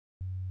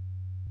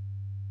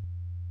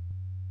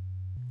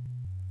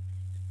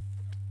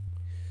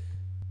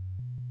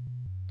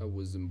I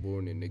wasn't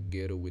born in the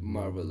ghetto with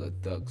Marvel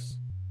thugs.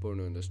 Born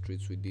on the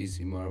streets with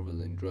easy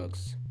Marvel and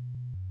drugs.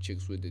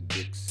 Chicks with the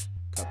dicks,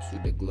 cops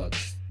with the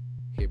glucks.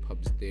 Hip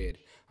hop's dead,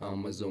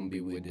 I'm a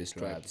zombie with the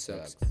strap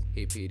sucks.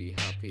 Hippity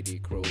hoppity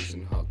crows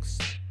and hucks.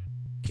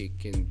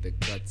 Kicking the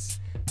guts,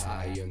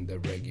 high on the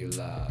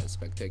regular.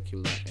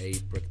 Spectacular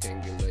ape,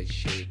 rectangular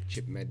shape,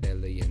 chip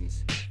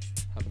medallions.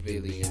 A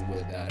villain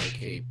without a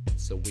cape.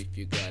 So if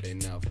you got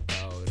enough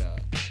powder,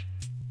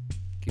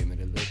 give me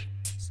the look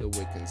so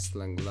we can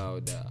slang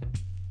louder.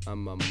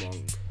 I'm a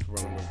monk,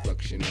 wrong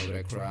reflection of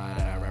the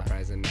crowd. I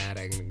represent that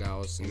and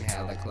ghost and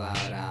hella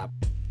cloud up.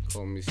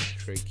 Call me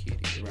stray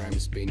kitty,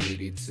 rhymes be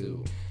needy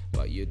too.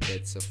 But your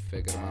debt's a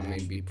figure, I may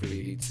be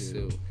pretty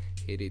too.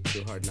 Hit it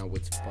too hard, now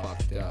it's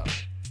fucked up.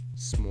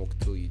 Smoke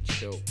till you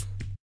choke,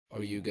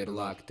 or you get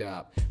locked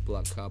up.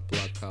 Block up,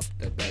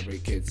 the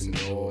barricades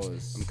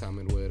indoors. I'm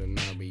coming with an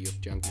army of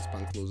junkies,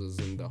 punk losers,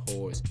 and the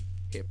horse.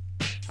 Hip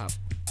hop,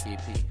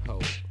 hippie ho.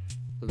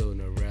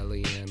 Luna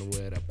rallying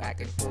with a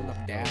packet full of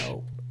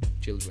dough.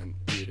 Children,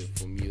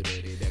 beautiful,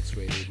 mutated,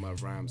 X-rated. My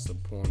rhymes are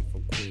porn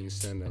for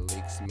queens and the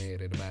leaks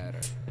made it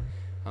better.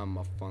 I'm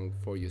a funk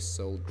for your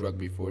soul, drug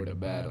before the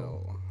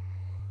battle.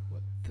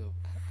 What the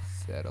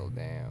settle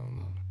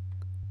down.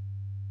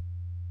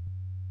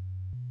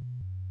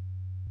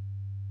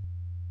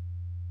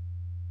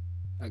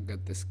 I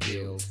got the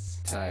skills,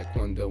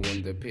 taekwondo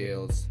on the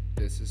pills.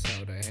 This is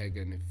how the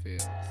agony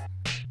feels.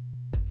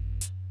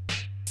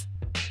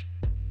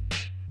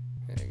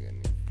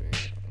 Agony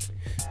feels.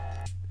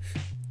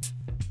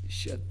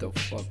 Shut the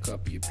fuck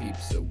up, you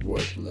peeps are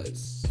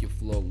worthless. You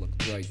flow like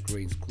dry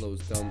grains, close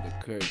down the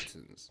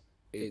curtains.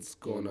 It's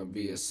gonna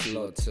be a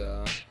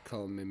slaughter.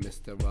 Call me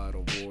Mr. Out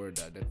of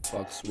Order that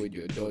fucks with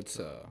your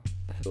daughter.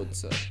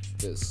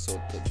 This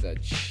sort of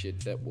that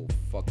shit that will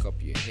fuck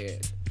up your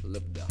head.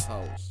 Live the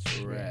house,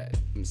 rat.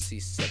 MC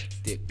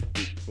septic,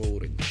 deep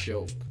throat and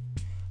choke.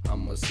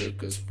 I'm a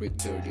circus freak,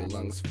 dirty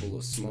lungs full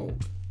of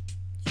smoke.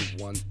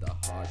 You want the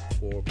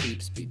hardcore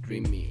peeps be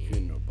dreamy.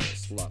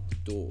 Universe lock the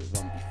door,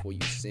 run before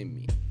you see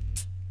me.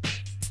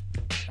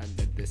 I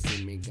got the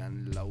semi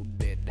gun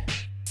loaded.